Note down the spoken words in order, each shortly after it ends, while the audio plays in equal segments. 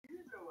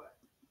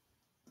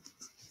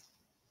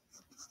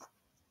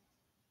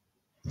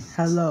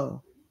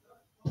Hello,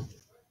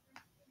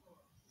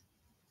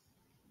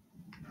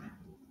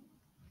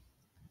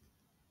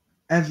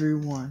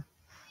 everyone.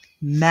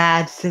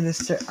 Mad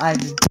Sinister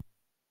Ivan.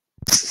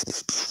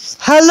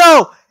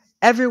 Hello,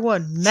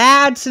 everyone.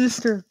 Mad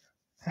Sinister.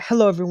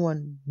 Hello,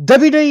 everyone.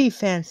 WWE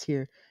fans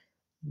here.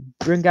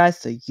 Bring guys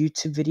the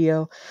YouTube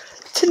video.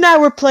 Tonight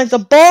we're playing the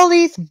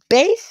Baldis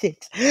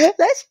Basics.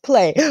 Let's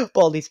play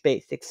Baldis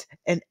Basics.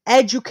 An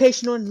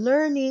educational and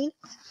learning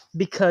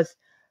because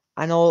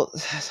I know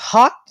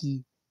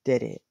hockey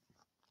did it.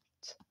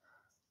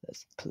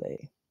 Let's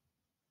play.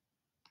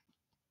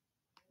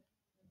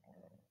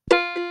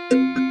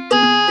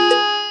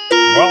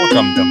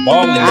 Welcome to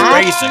Baldis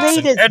Basics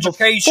in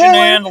Education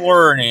and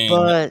Learning.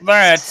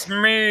 That's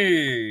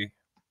me.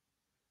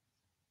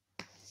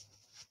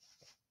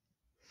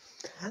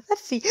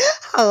 Let's see.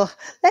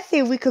 Let's see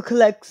if we could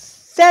collect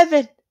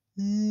 7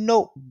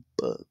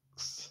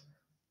 notebooks.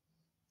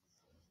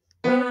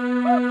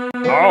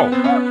 Oh,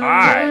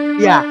 hi.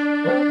 Yeah.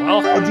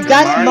 Welcome If you to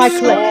guys my might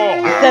collect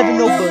 7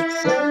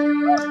 schoolhouse. notebooks.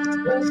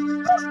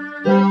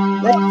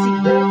 Let's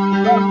see.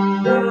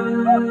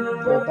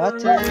 We're about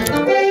to collect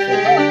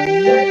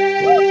 7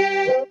 notebooks.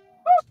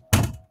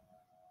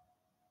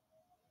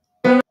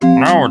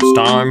 Now it's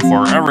time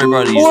for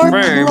everybody's 4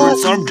 favorite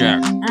plus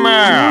subject,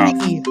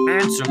 math. 3.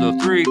 Answer the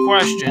 3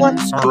 questions 1,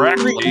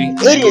 correctly, 3. and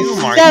It is you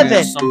might 7.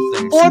 get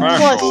something 4 plus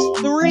special.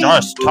 3.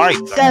 Just type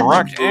the 7.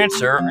 correct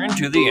answer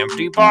into the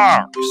empty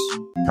box.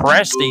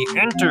 Press the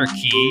Enter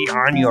key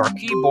on your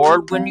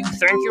keyboard when you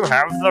think you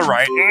have the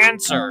right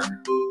answer.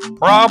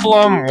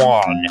 Problem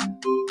 1.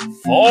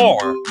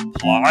 4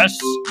 plus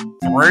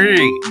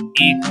 3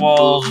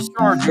 equals...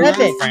 You're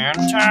doing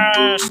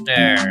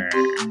fantastic.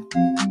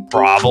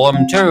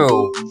 Problem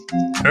 2.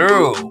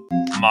 2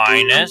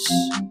 minus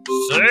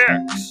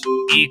 6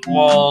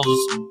 equals...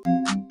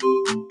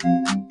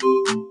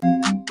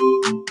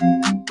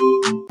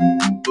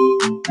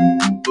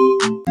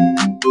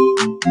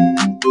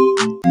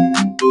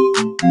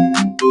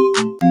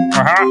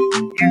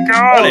 You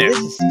got it.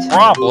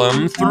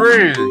 Problem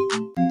 3.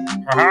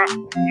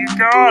 You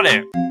got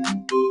it.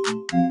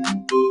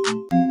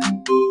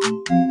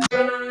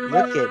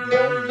 Look at me.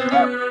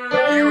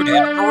 You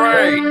did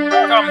great.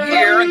 Come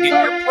here and get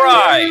your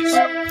prize.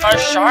 A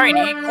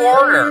shiny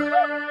quarter.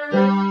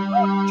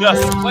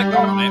 Just click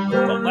on it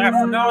with the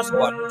left mouse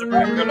button to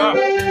pick it up.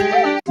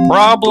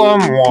 Problem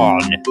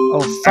 1.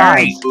 Oh, 5.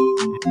 8.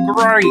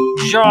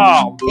 Great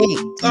job. 8.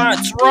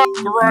 That's right.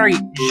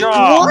 Great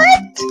job.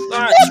 What?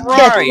 That's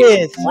right.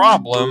 This.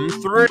 Problem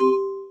 3.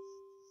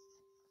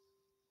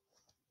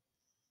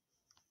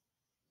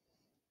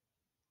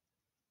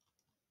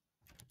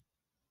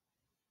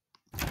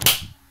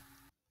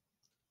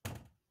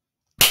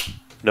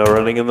 No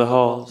running in the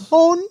halls.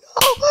 Oh no!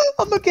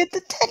 I'm gonna get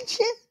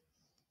detention.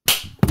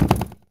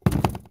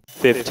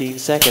 15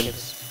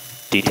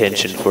 seconds.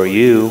 Detention for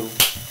you.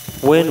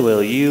 When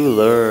will you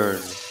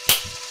learn?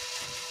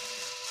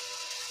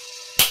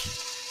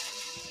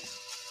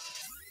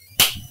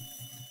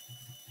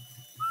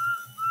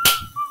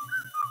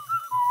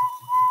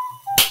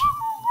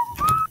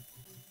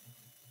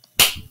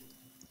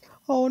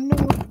 Oh no.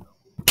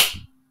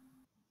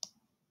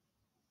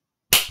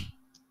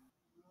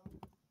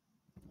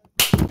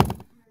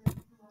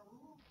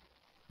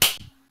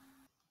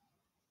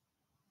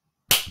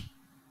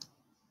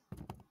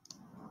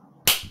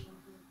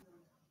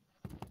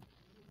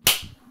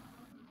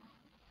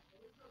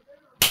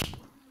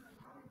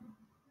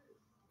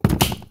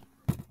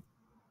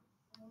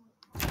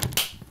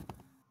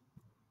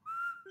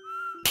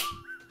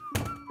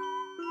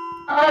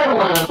 I don't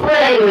want to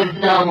play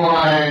with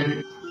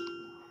someone.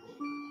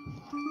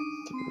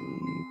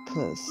 3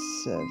 plus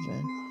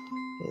 7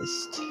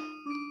 is 2.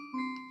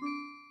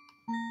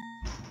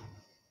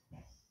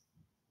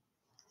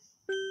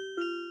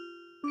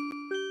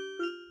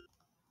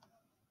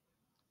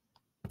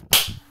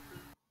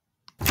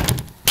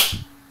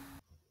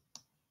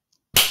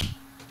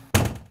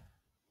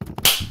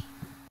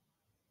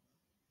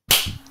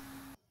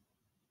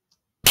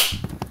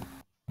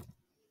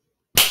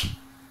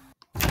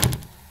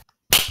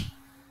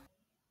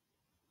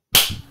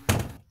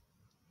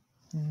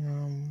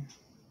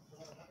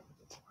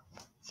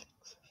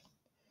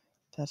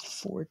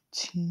 That's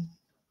 14.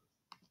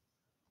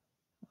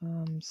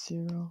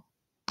 0.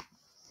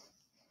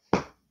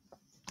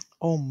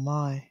 Oh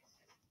my.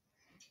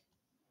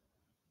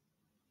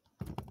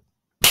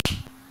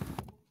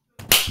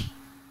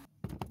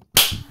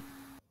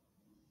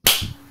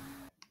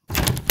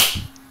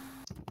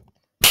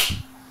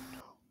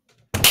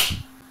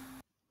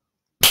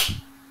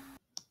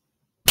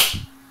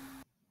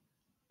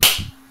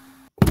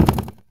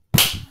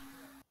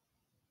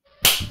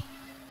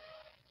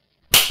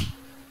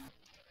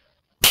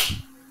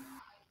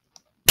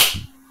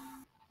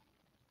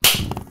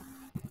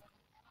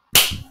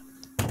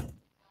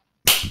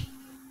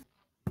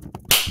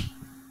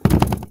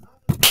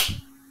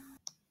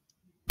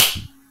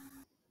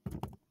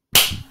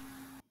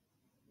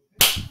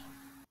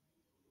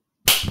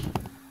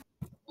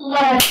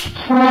 Let's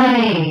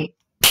play.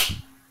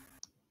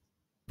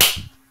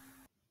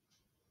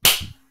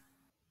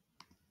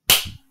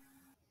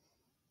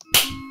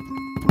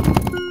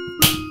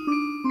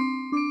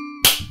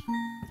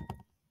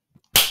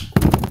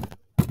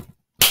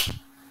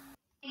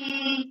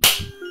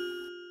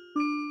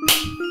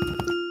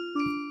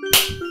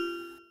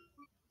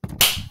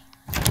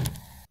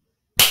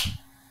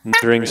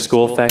 Entering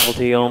school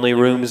faculty only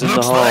rooms in the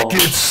Looks hall. like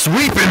it's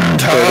sweeping 30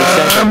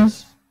 time.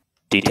 seconds.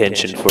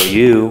 Detention for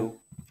you.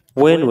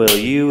 When will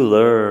you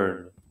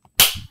learn?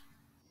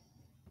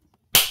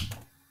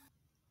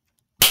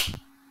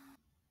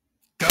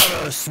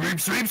 Gotta sweep,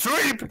 sweep,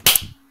 sweep.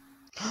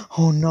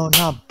 Oh no,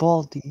 not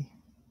Baldi.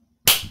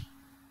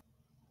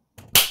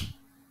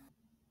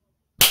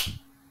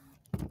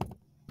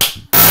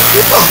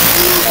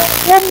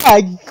 Oh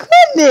my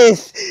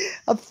goodness!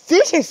 A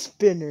fidget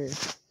spinner!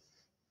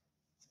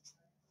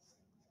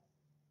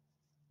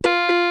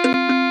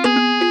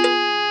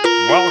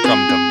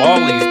 Welcome to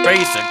Baldis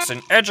Basics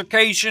in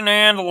Education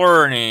and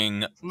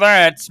Learning.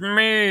 That's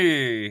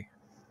me.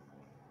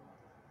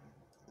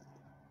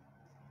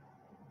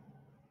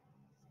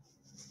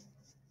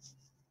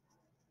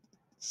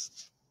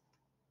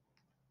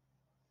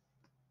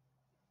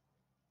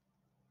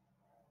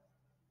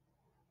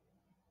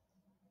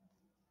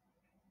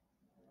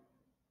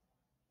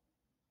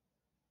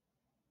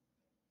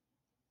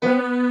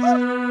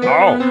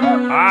 Oh,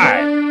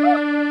 hi.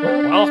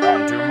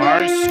 Welcome to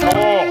my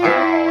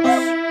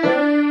schoolhouse.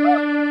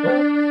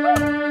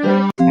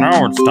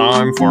 Now it's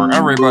time for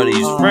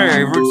everybody's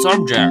favorite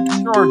subject.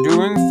 You're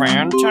doing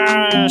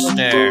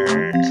fantastic.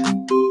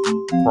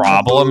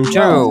 Problem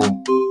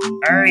 2.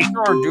 Hey,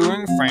 you're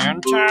doing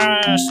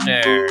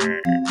fantastic.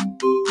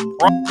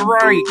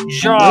 Great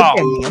job.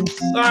 Look at me,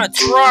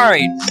 That's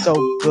right. I'm so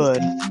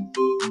good.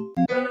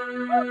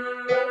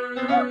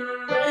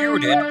 You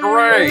did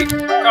great.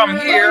 Come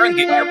here and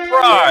get your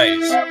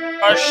prize.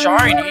 A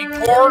shiny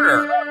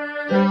quarter.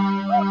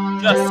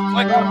 Just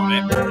click on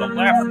it with the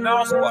left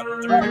mouse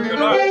button to pick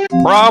it up.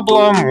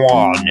 Problem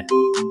 1.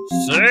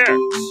 6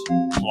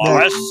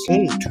 plus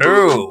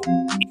 2.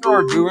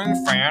 You're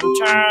doing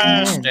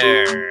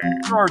fantastic.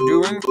 You're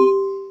doing...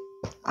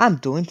 I'm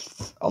doing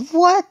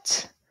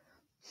what?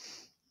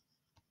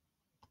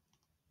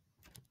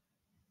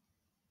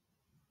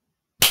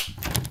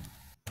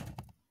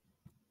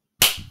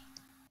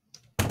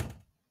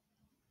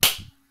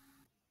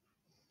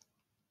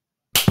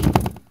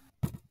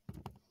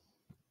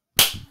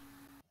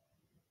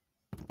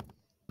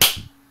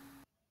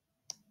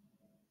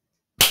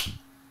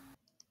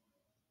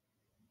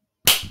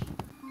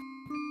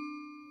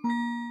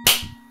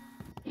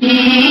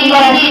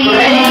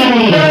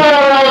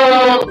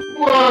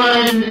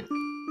 One,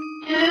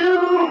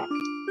 two,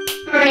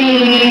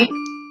 three,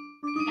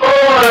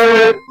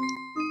 four.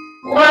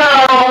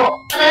 Wow,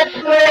 that's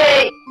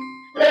great.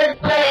 Let's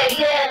play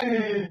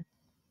again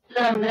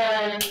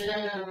sometime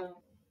soon.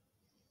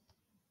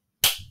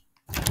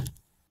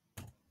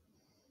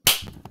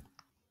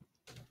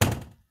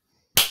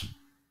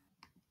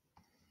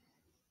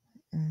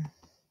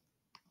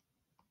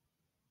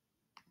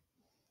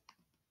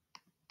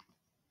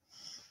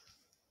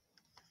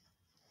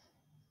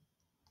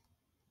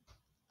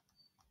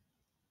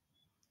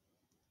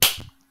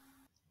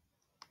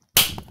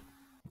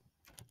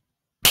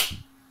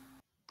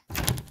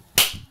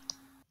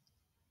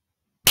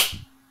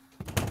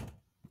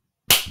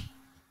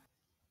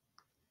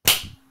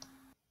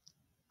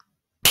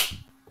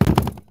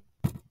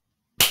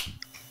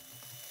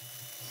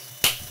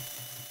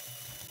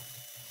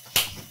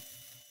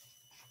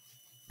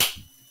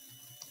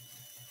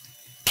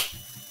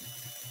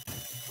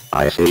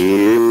 I see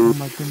you, Oh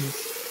my goodness.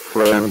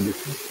 friend.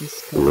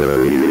 This guy.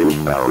 Will you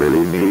marry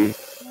me?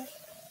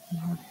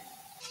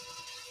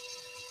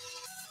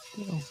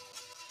 Oh.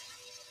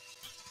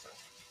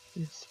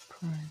 This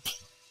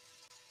prize.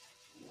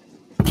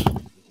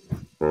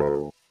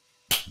 Oh,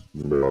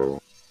 no.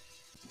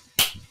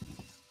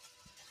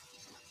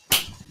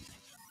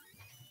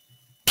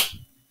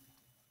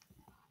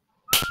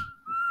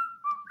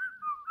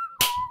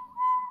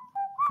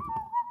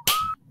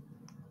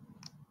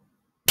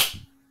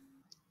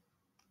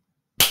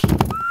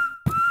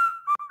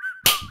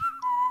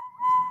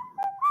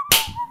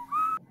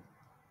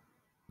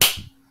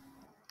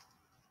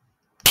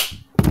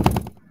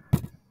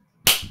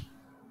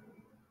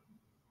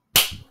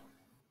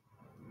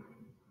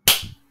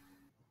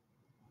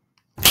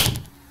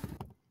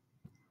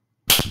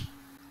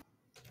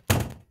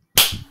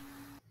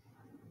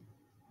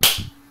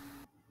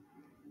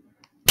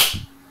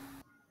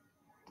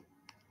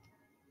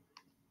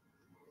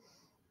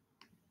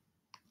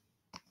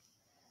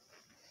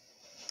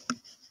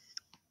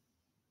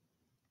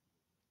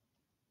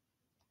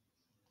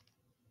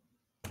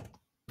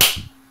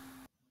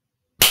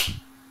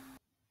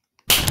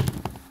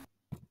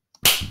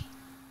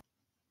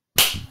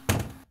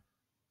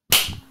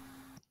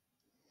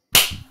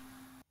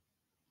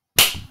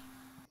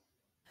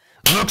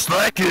 Looks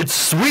like it's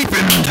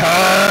sweeping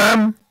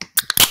time.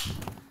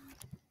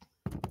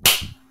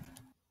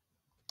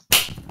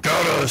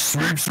 Gotta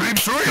sweep, sweep,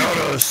 sweep.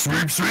 Gotta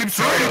sweep, sweep,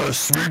 sweep. Gotta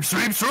sweep,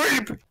 sweep,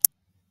 sweep.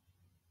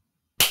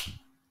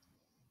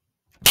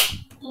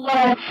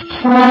 Let's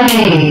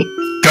play.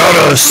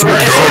 Gotta sweep,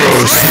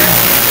 gotta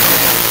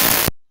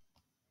sweep.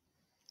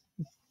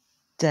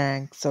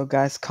 Dang. So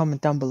guys,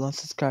 comment down below and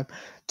subscribe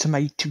to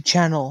my YouTube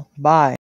channel. Bye.